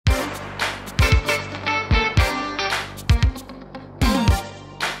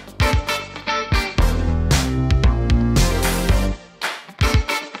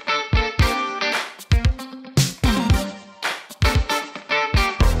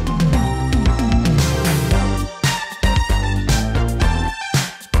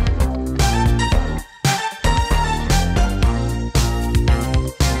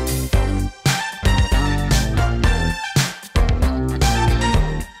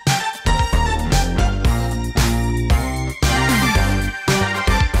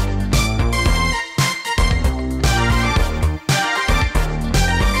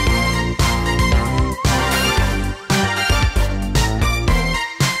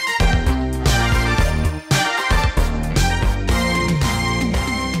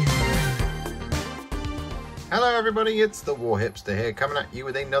everybody, it's the Warhipster here, coming at you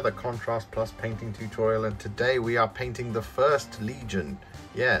with another Contrast Plus painting tutorial, and today we are painting the First Legion.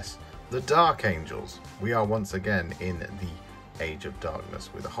 Yes, the Dark Angels. We are once again in the Age of Darkness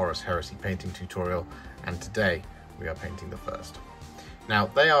with a Horus Heresy painting tutorial, and today we are painting the First. Now,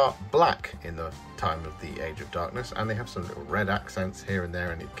 they are black in the time of the Age of Darkness, and they have some little red accents here and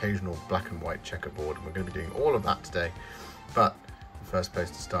there and the occasional black and white checkerboard, and we're going to be doing all of that today. But the first place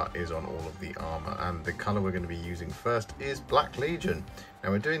to start is on all of the armor, and the color we're going to be using first is Black Legion.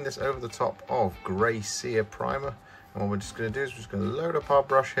 Now we're doing this over the top of Grey Seer primer, and what we're just going to do is we're just going to load up our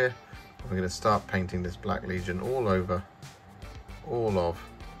brush here, and we're going to start painting this Black Legion all over all of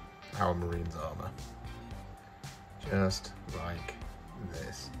our Marine's armor, just like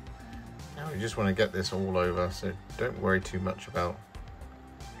this. Now we just want to get this all over, so don't worry too much about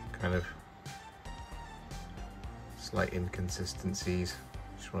kind of slight inconsistencies.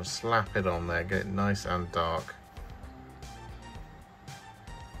 Just want to slap it on there, get it nice and dark.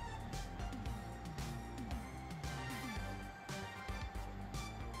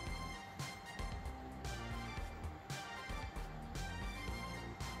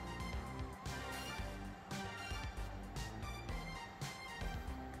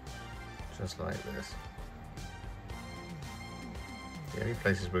 Just like this. The only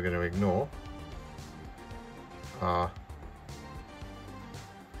places we're going to ignore are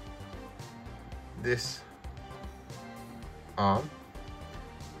this arm,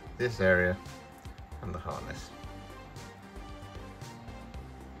 this area, and the harness.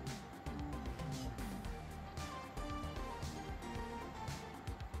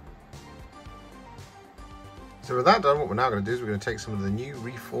 So with that done, what we're now going to do is we're going to take some of the new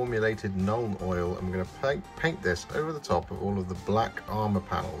reformulated Nuln Oil, and we're going to paint this over the top of all of the black armor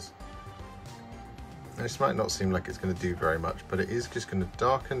panels. Now, this might not seem like it's going to do very much, but it is just going to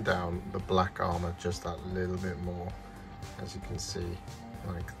darken down the black armor just that little bit more, as you can see,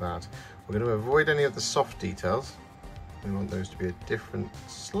 like that. We're going to avoid any of the soft details. We want those to be a different,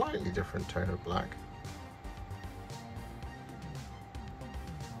 slightly different tone of black.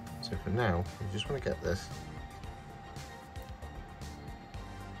 So for now, we just want to get this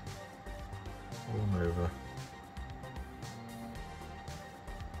all over.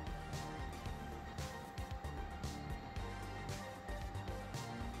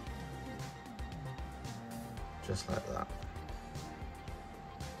 Just like that.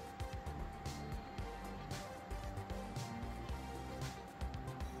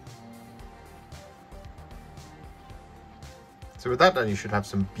 So with that done, you should have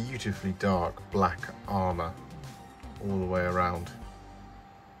some beautifully dark black armor all the way around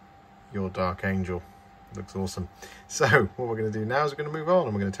your Dark Angel. Looks awesome. So what we're going to do now is we're going to move on,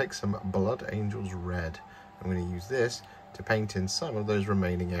 and we're going to take some Blood Angels Red. I'm going to use this to paint in some of those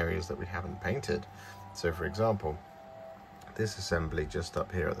remaining areas that we haven't painted. So for example, this assembly just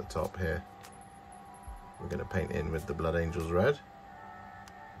up here at the top here, we're going to paint in with the Blood Angels Red.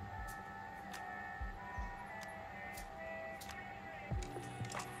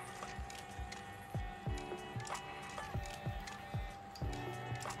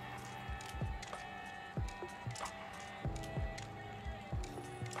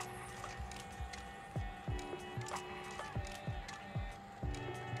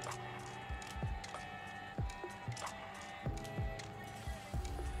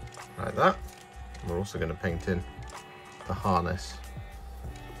 Like that. We're also going to paint in the harness.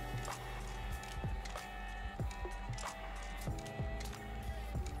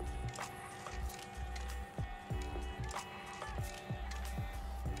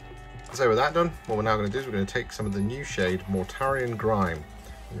 So with that done, what we're now going to do is we're going to take some of the new shade Mortarion Grime.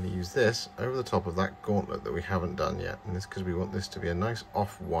 I'm going to use this over the top of that gauntlet that we haven't done yet, and this because we want this to be a nice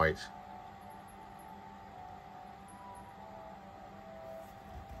off-white.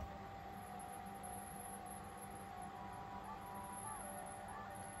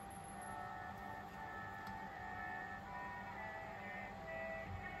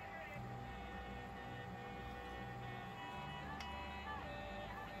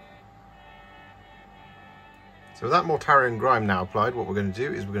 So with that Mortarion Grime now applied, what we're going to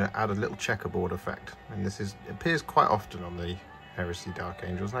do is we're going to add a little checkerboard effect. And this appears quite often on the Heresy Dark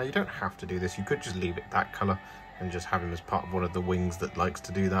Angels. Now, you don't have to do this. You could just leave it that colour and just have him as part of one of the wings that likes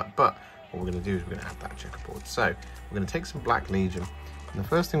to do that. But what we're going to do is we're going to add that checkerboard. So we're going to take some Black Legion. And the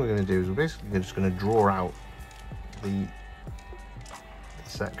first thing we're going to do is we're basically just going to draw out the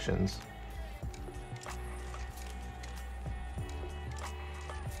sections.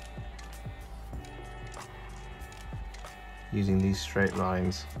 Using these straight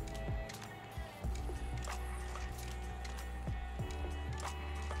lines.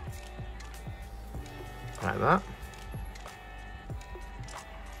 Like that.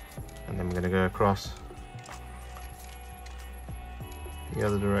 And then we're going to go across the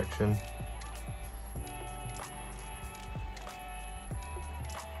other direction.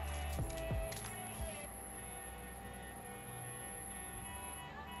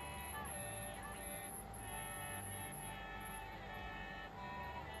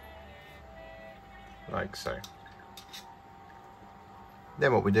 Like so.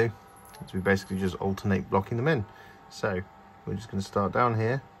 Then what we do is we basically just alternate blocking them in. So we're just going to start down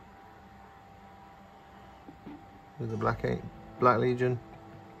here with the Black Legion.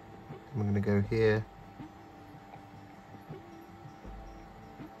 We're going to go here.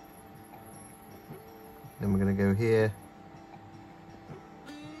 Then we're going to go here.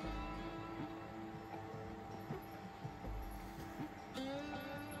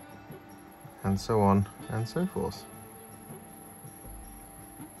 And so on and so forth.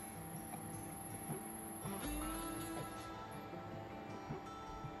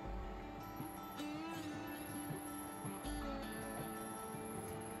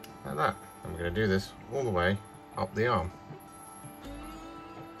 Like that. And we're going to do this all the way up the arm.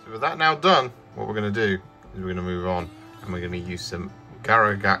 So with that now done, what we're going to do is we're going to move on and we're going to use some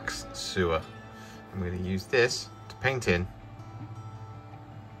Garghak's Seer. And we're going to use this to paint in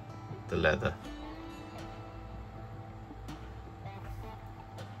the leather.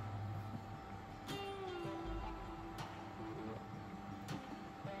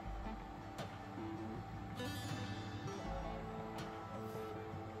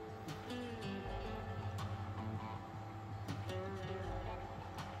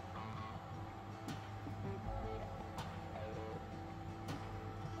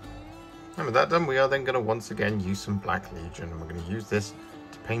 And with that done, we are then going to once again use some Black Legion, and we're going to use this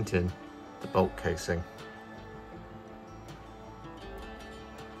to paint in the bolt casing.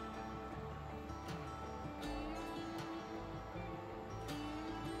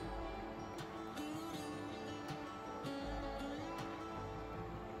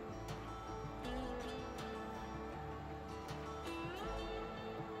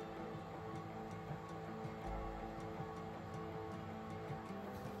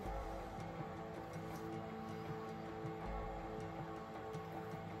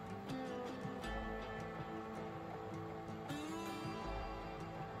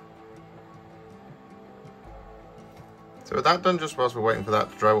 So with that done, just whilst we're waiting for that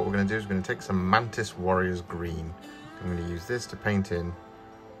to dry, what we're going to do is we're going to take some Mantis Warriors green. I'm going to use this to paint in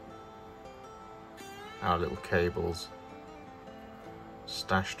our little cables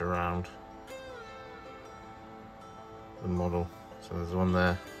stashed around the model. So there's one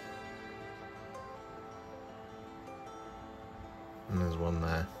there, and there's one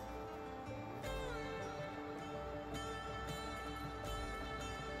there.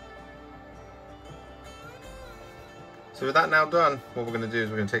 So with that now done, what we're going to do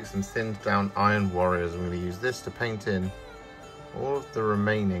is we're going to take some thinned down Iron Warriors. I'm going to use this to paint in all of the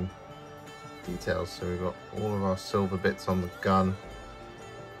remaining details. So we've got all of our silver bits on the gun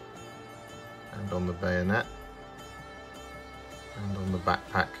and on the bayonet and on the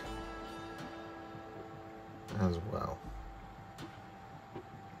backpack as well.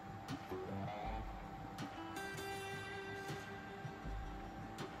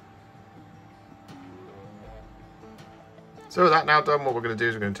 So with that now done, what we're going to do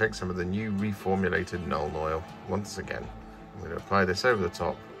is we're going to take some of the new reformulated Nuln Oil once again. We're going to apply this over the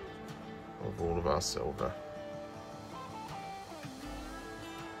top of all of our silver.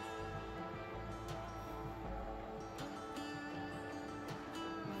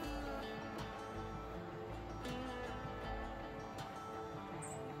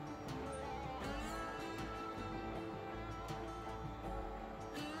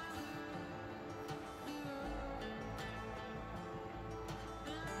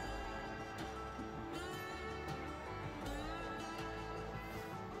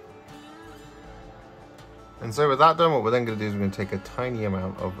 And so with that done, what we're then going to do is we're going to take a tiny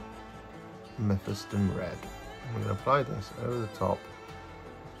amount of Mephiston Red. And we're going to apply this over the top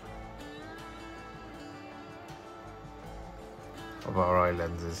of our eye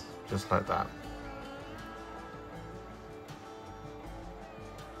lenses, just like that.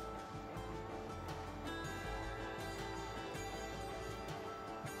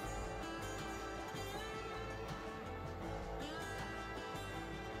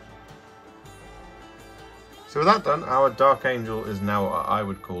 So with that done, our Dark Angel is now what I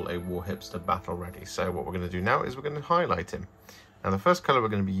would call a Warhipster battle ready. So what we're going to do now is we're going to highlight him. Now the first colour we're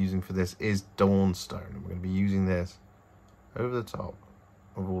going to be using for this is Dawnstone. We're going to be using this over the top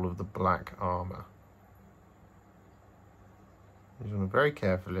of all of the black armour. You just want to very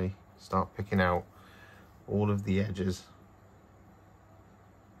carefully start picking out all of the edges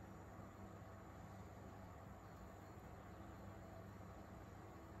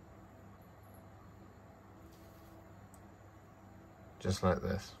just like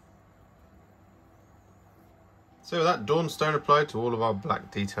this. So with that Dawnstone applied to all of our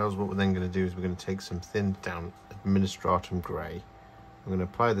black details, what we're then going to do is we're going to take some thinned down Administratum Grey. I'm going to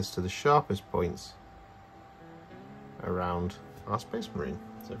apply this to the sharpest points around our Space Marine.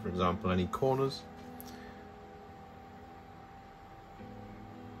 So for example, any corners.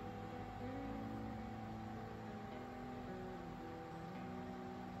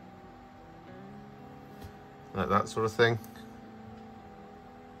 Like that sort of thing.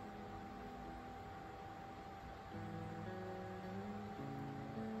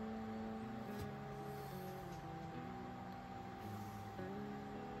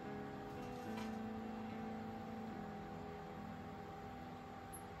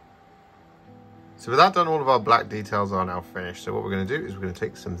 So with that done, all of our black details are now finished. So what we're going to do is we're going to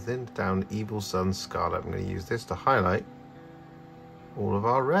take some thinned down Evil Sunz Scarlet. I'm going to use this to highlight all of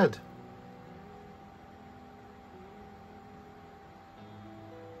our red.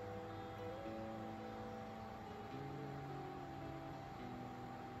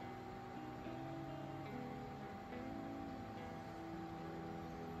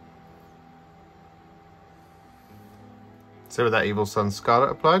 So with that Evil Sunz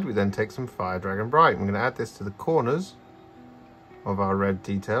Scarlet applied, we then take some Fire Dragon Bright. I'm going to add this to the corners of our red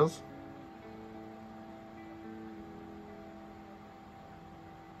details.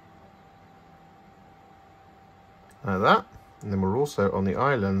 Like that. And then we're also on the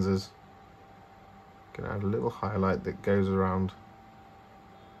eye lenses going to add a little highlight that goes around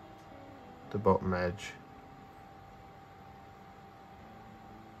the bottom edge.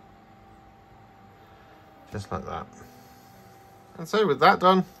 Just like that. And so with that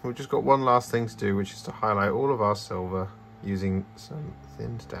done, we've just got one last thing to do, which is to highlight all of our silver using some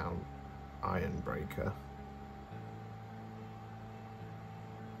thinned down Ironbreaker.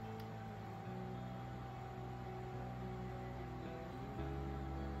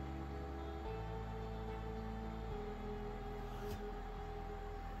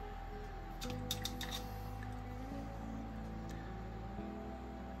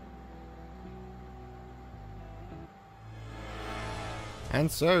 And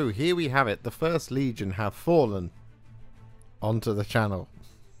so here we have it, the first Legion have fallen onto the channel.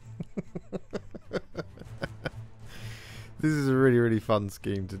 This is a really fun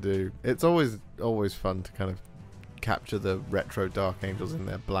scheme to do. It's always fun to kind of capture the retro Dark Angels in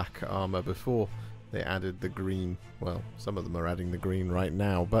their black armor before they added the green. Well, some of them are adding the green right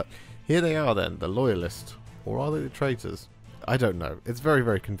now, but here they are then, the Loyalists. Or are they the traitors? I don't know. It's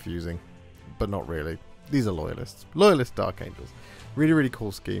very confusing, but not really. These are Loyalists. Loyalist Dark Angels. Really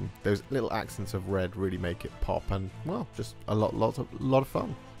cool scheme. Those little accents of red really make it pop, and well, just a lot of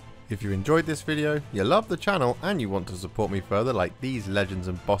fun. If you enjoyed this video, you love the channel, and you want to support me further like these legends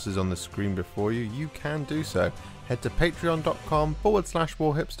and bosses on the screen before you, you can do so. Head to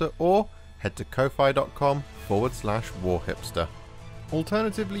patreon.com/Warhipster or head to ko-fi.com/Warhipster.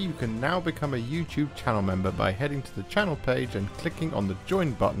 Alternatively, you can now become a YouTube channel member by heading to the channel page and clicking on the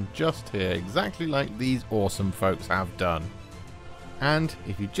join button just here, exactly like these awesome folks have done. And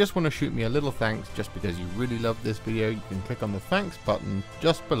if you just want to shoot me a little thanks just because you really love this video, you can click on the thanks button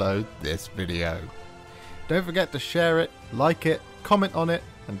just below this video. Don't forget to share it, like it, comment on it,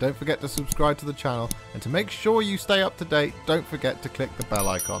 and don't forget to subscribe to the channel. And to make sure you stay up to date, don't forget to click the bell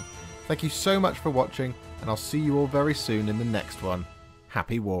icon. Thank you so much for watching, and I'll see you all very soon in the next one.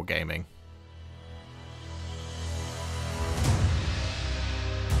 Happy wargaming.